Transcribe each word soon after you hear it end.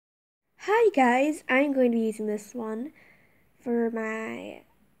Hi guys, I'm going to be using this one for my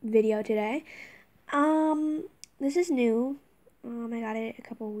video today. Um, this is new. I got it a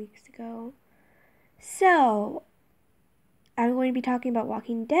couple weeks ago. So, I'm going to be talking about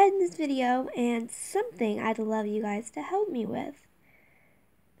Walking Dead in this video and something I'd love you guys to help me with.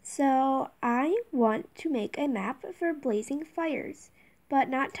 So, I want to make a map for Blazing Fires, but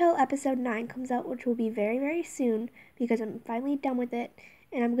not till episode 9 comes out, which will be very, very soon because I'm finally done with it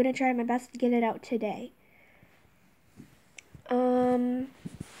and I'm going to try my best to get it out today. Um,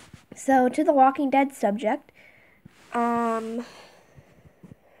 so to the Walking Dead subject, okay,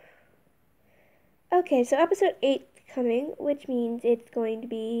 so episode 8 coming, which means it's going to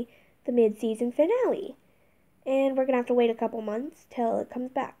be the mid-season finale. And we're going to have to wait a couple months till it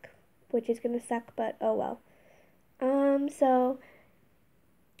comes back, which is going to suck, but oh well. So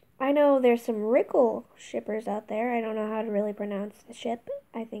I know there's some Rickle shippers out there. I don't know how to really pronounce the ship.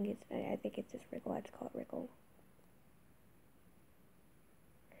 I think it's just Rickle. I just call it Rickle.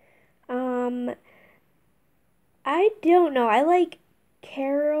 I don't know. I like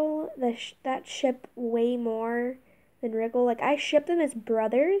Carol, that ship, way more than Rickle. Like, I ship them as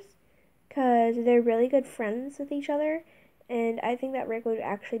brothers because they're really good friends with each other. And I think that Rick would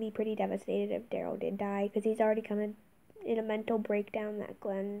actually be pretty devastated if Daryl did die because he's already kind of in a mental breakdown that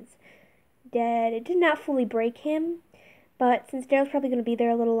Glenn's dead. It did not fully break him, but since Daryl's probably going to be there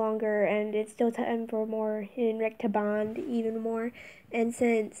a little longer and it's still time for more him and Rick to bond even more, and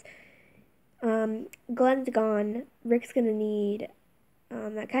since Glenn's gone, Rick's gonna need,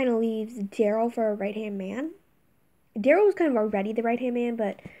 that kind of leaves Daryl for a right-hand man. Daryl was kind of already the right-hand man,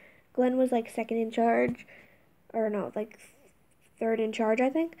 but Glenn was like second in charge, or no, like third in charge, I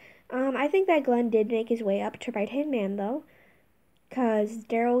think. I think that Glenn did make his way up to right-hand man, though, because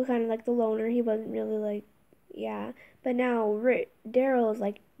Daryl was kind of like the loner. He wasn't really like, yeah. But now Daryl is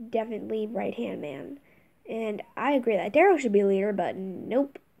like definitely right-hand man. And I agree that Daryl should be a leader, but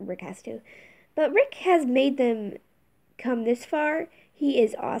nope, Rick has to. But Rick has made them come this far. He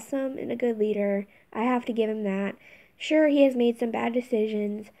is awesome and a good leader. I have to give him that. Sure, he has made some bad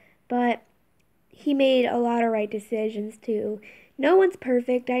decisions, but he made a lot of right decisions too. No one's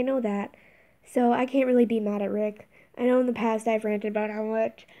perfect, I know that. So I can't really be mad at Rick. I know in the past I've ranted about how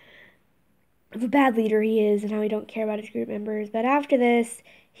much of a bad leader he is and how he don't care about his group members, but after this,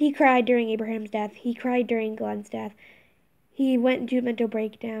 he cried during Abraham's death. He cried during Glenn's death. He went into a mental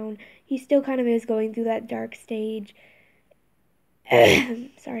breakdown. He still kind of is going through that dark stage.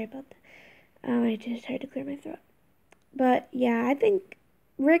 Sorry about that. I just had to clear my throat. But yeah, I think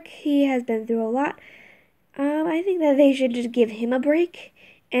Rick, he has been through a lot. I think that they should just give him a break.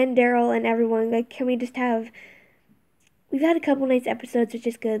 And Daryl and everyone, like, can we just have... We've had a couple nice episodes, which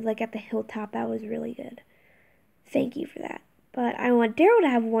is good. Like, at the Hilltop, that was really good. Thank you for that. But I want Daryl to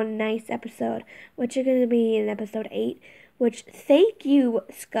have one nice episode, which is going to be in episode 8. Which, thank you,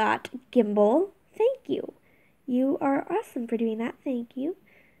 Scott Gimble. Thank you. You are awesome for doing that. Thank you.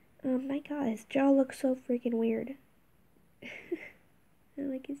 Oh my god, his jaw looks so freaking weird. I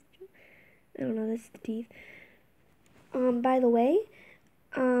like his jaw. I don't know, this is the teeth. By the way,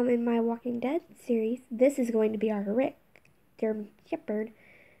 in my Walking Dead series, this is going to be our Rick, their shepherd.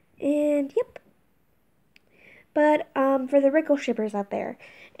 And, yep. But, for the Rickle shippers out there,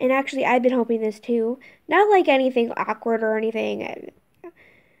 and actually I've been hoping this too, not like anything awkward or anything,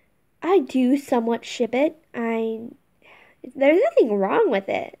 I do somewhat ship it. There's nothing wrong with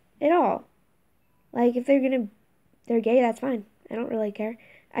it at all. Like, if they're gay, that's fine. I don't really care.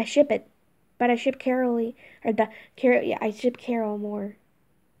 I ship it. But I ship I ship Carol more.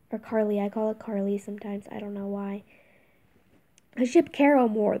 Or Carly, I call it Carly sometimes. I don't know why. I ship Carol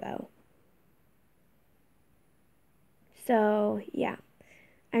more, though. So, yeah.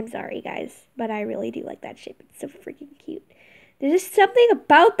 I'm sorry, guys. But I really do like that ship. It's so freaking cute. There's just something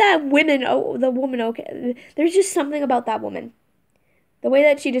about that woman, okay. There's just something about that woman. The way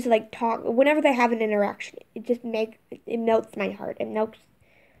that she just, like, whenever they have an interaction, it melts my heart. It melts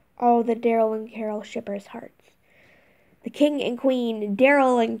all the Daryl and Carol shippers' hearts. The king and queen,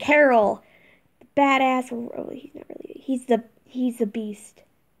 Daryl and Carol. The badass, he's not really, he's the beast,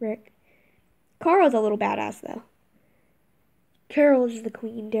 Rick. Carl's a little badass, though. Carol's the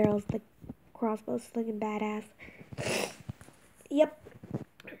queen, Daryl's the crossbow slinging badass. Yep.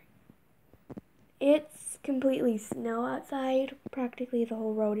 It's completely snow outside. Practically the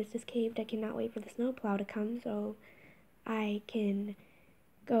whole road is just caved. I cannot wait for the snowplow to come so I can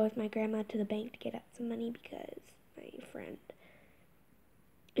go with my grandma to the bank to get out some money because my friend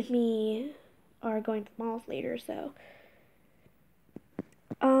and me are going to the malls later, so.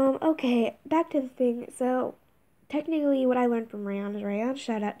 Okay, back to the thing. So, technically what I learned from Rayon is Rayon.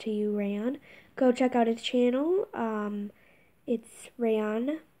 Shout out to you, Rayon. Go check out his channel. It's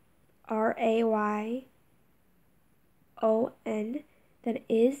Rayon, RAYON. Then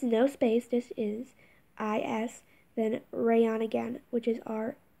is, no space, this is IS, then Rayon again, which is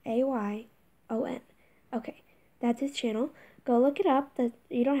RAYON. Okay, that's his channel. Go look it up.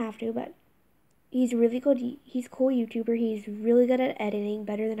 You don't have to, but he's really good. He's a cool YouTuber. He's really good at editing,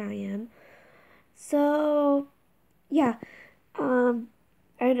 better than I am. So, yeah. I'm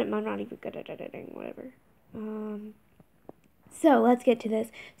not even good at editing, whatever. So, let's get to this.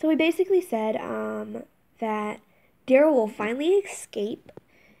 So, we basically said, that Daryl will finally escape,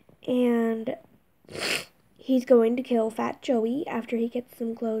 and he's going to kill Fat Joey after he gets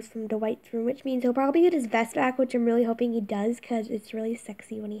some clothes from Dwight's room, which means he'll probably get his vest back, which I'm really hoping he does, because it's really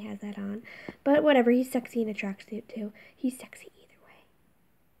sexy when he has that on. But whatever, he's sexy in a tracksuit, too. He's sexy either way.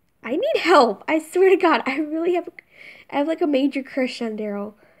 I need help! I swear to God, I have like a major crush on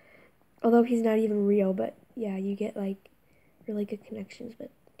Daryl. Although he's not even real, but yeah, you get like really good connections with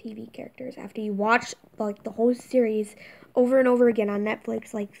TV characters after you watch like the whole series over and over again on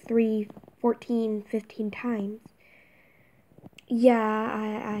Netflix like 3, 14, 15 times. Yeah,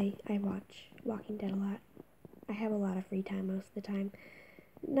 I watch Walking Dead a lot. I have a lot of free time most of the time.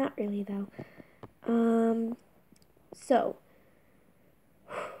 Not really though. So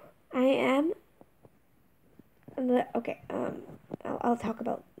I am okay, I'll talk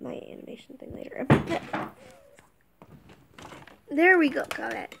about my animation thing later. There we go,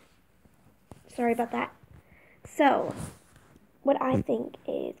 got it. Sorry about that. So, what I think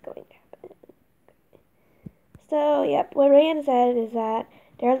is going to happen. So, yep, what Rayan said is that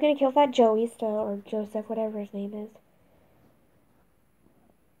Daryl's going to kill Fat Joey still, or Joseph, whatever his name is.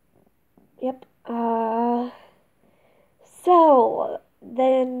 Yep. So,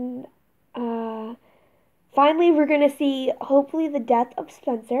 then, finally we're going to see, hopefully, the death of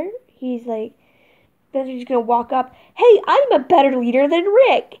Spencer. He's like, Spencer's just going to walk up, hey, I'm a better leader than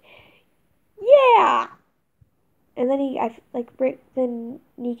Rick. Yeah. And then then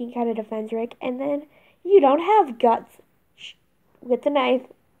Negan kind of defends Rick, and then, you don't have guts. With the knife.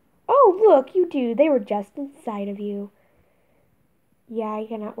 Oh, look, you do. They were just inside of you. Yeah, I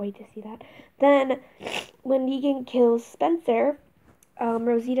cannot wait to see that. Then, when Negan kills Spencer,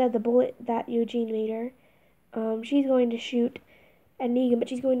 Rosita, the bullet that Eugene made her, she's going to shoot at Negan, but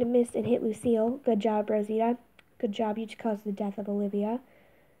she's going to miss and hit Lucille. Good job, Rosita. Good job, you just caused the death of Olivia.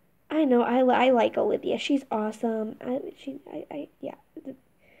 I know, I like Olivia. She's awesome. Yeah.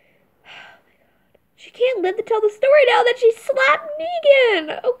 She can't live to tell the story now that she slapped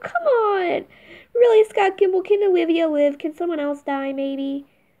Negan. Oh, come on. Really, Scott Kimball, can Olivia live? Can someone else die, maybe?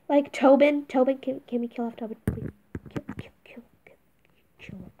 Like Tobin? Tobin, can we kill off Tobin, please?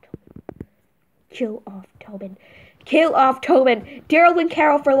 Kill off Tobin. Kill off Tobin. Daryl and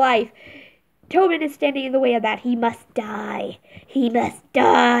Carol for life. Tobin is standing in the way of that. He must die. He must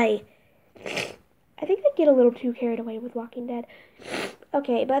die. I think I get a little too carried away with Walking Dead.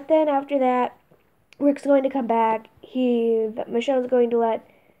 Okay, but then after that, Rick's going to come back. Michelle's going to let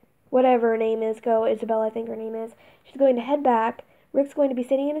whatever her name is go. Isabel, I think her name is. She's going to head back. Rick's going to be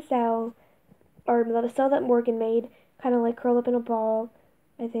sitting in a cell, or the cell that Morgan made, kind of like curled up in a ball,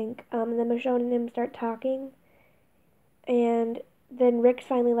 I think. And then Michelle and him start talking. And then Rick's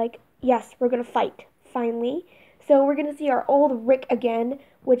finally like, yes, we're going to fight, finally. So we're going to see our old Rick again,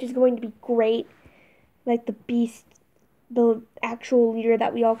 which is going to be great. Like the beast, the actual leader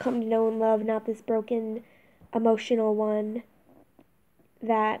that we all come to know and love, not this broken, emotional one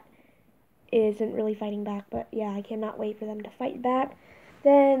that isn't really fighting back. But yeah, I cannot wait for them to fight back.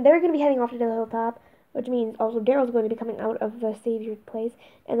 Then they're going to be heading off to the hilltop, which means also Daryl's going to be coming out of the Savior's place,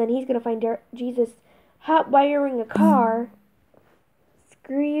 and then he's going to find Jesus hot wiring a car.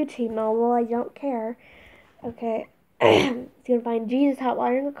 Screw you, T-Mobile, I don't care. Okay, he's going to find Jesus hot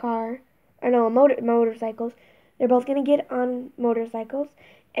wiring a car, or no, motorcycles. They're both going to get on motorcycles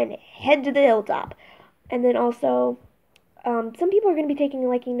and head to the hilltop. And then also, some people are going to be taking a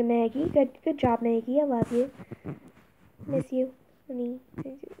liking to Maggie. Good job, Maggie. I love you. Miss you, honey.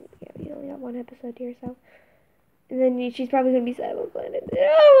 Yeah, you only got one episode to yourself. And then she's probably going to be sad about Glenn.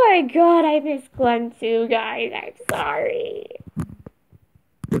 Oh my God, I miss Glenn too, guys. I'm sorry.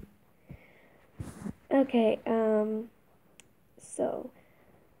 Okay, so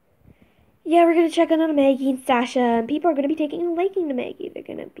yeah, we're going to check on Maggie and Sasha, and people are going to be taking a liking to Maggie. They're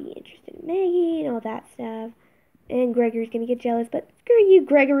going to be interested in Maggie and all that stuff. And Gregory's going to get jealous, but screw you,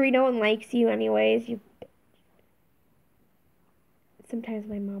 Gregory. No one likes you anyways. Sometimes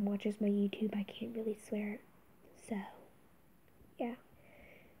my mom watches my YouTube. I can't really swear. So, yeah.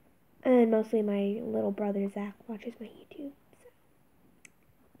 And mostly my little brother Zach watches my YouTube. So,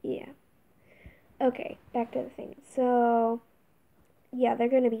 yeah. Okay, back to the thing. So, yeah, they're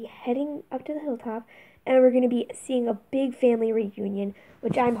going to be heading up to the hilltop, and we're going to be seeing a big family reunion,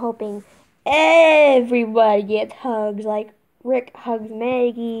 which I'm hoping everybody gets hugs. Like, Rick hugs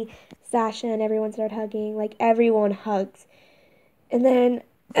Maggie, Sasha and everyone start hugging. Like, everyone hugs. And then,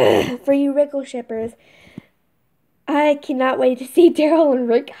 for you Rickle shippers, I cannot wait to see Daryl and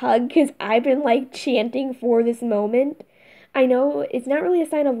Rick hug because I've been like chanting for this moment. I know it's not really a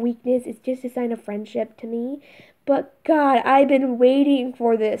sign of weakness, it's just a sign of friendship to me. But God, I've been waiting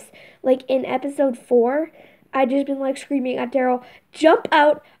for this. Like in episode 4, I just been like screaming at Daryl, jump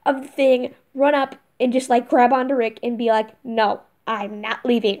out of the thing, run up, and just like grab onto Rick and be like, no, I'm not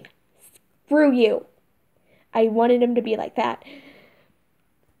leaving. Screw you. I wanted him to be like that.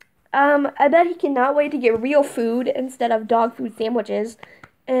 I bet he cannot wait to get real food instead of dog food sandwiches.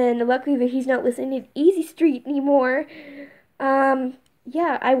 And luckily that he's not listening to Easy Street anymore.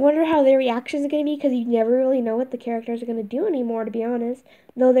 Yeah, I wonder how their reactions are going to be because you never really know what the characters are going to do anymore, to be honest.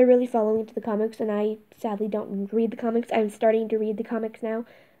 Though they're really following to the comics, and I sadly don't read the comics. I'm starting to read the comics now.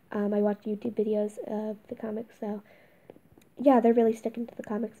 I watch YouTube videos of the comics, so yeah, they're really sticking to the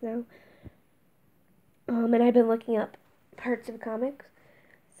comics now. And I've been looking up parts of comics.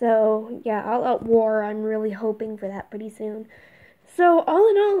 So, yeah, All Out War, I'm really hoping for that pretty soon. So, all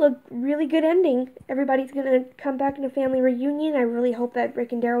in all, a really good ending. Everybody's going to come back in a family reunion. I really hope that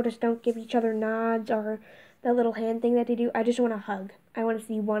Rick and Daryl just don't give each other nods or that little hand thing that they do. I just want a hug. I want to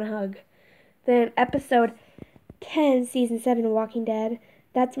see one hug. Then, episode 10, season 7 of Walking Dead.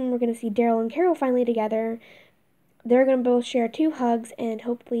 That's when we're going to see Daryl and Carol finally together. They're going to both share 2 hugs and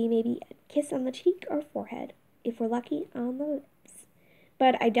hopefully maybe a kiss on the cheek or forehead. If we're lucky, on the lips.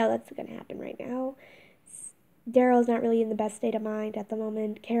 But I doubt that's going to happen right now. Daryl's not really in the best state of mind at the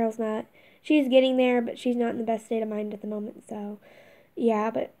moment. Carol's not. She's getting there, but she's not in the best state of mind at the moment. So, yeah,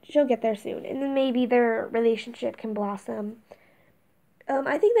 but she'll get there soon. And then maybe their relationship can blossom.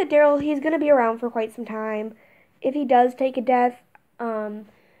 I think that Daryl, he's going to be around for quite some time. If he does take a death,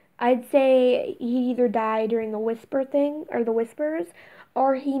 I'd say he either die during the whisper thing, or the whispers,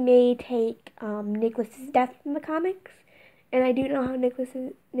 or he may take Nicholas's death in the comics. And I do know how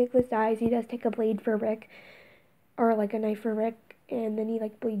Nicholas dies. He does take a blade for Rick, or like a knife for Rick, and then he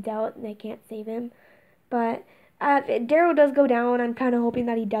like bleeds out, and they can't save him. But if Daryl does go down, I'm kind of hoping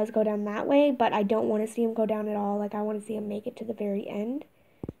that he does go down that way. But I don't want to see him go down at all. Like I want to see him make it to the very end.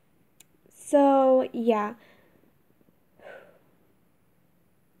 So yeah.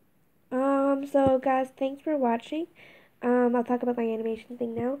 So guys, thanks for watching. I'll talk about my animation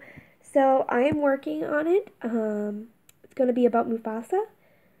thing now. So I am working on it. It's gonna be about Mufasa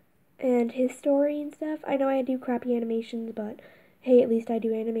and his story and stuff. I know I do crappy animations, but hey, at least I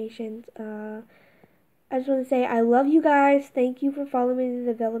do animations. I just want to say I love you guys. Thank you for following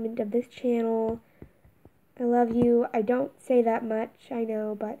the development of this channel. I love you. I don't say that much, I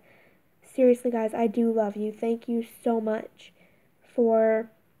know, but seriously guys, I do love you. Thank you so much for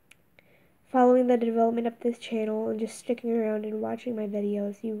following the development of this channel and just sticking around and watching my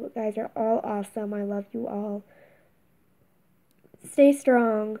videos. You guys are all awesome. I love you all. Stay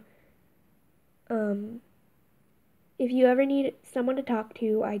strong. If you ever need someone to talk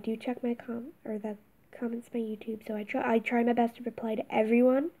to, I do check my the comments on my YouTube. So I try my best to reply to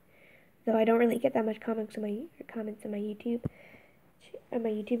everyone, though I don't really get that much comments on my YouTube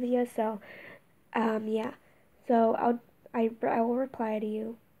videos. So yeah. So I will reply to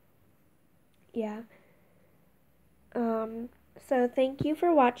you. Yeah. So thank you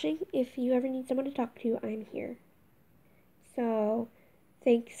for watching. If you ever need someone to talk to, I'm here. So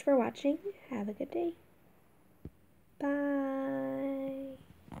thanks for watching. Have a good day. Bye.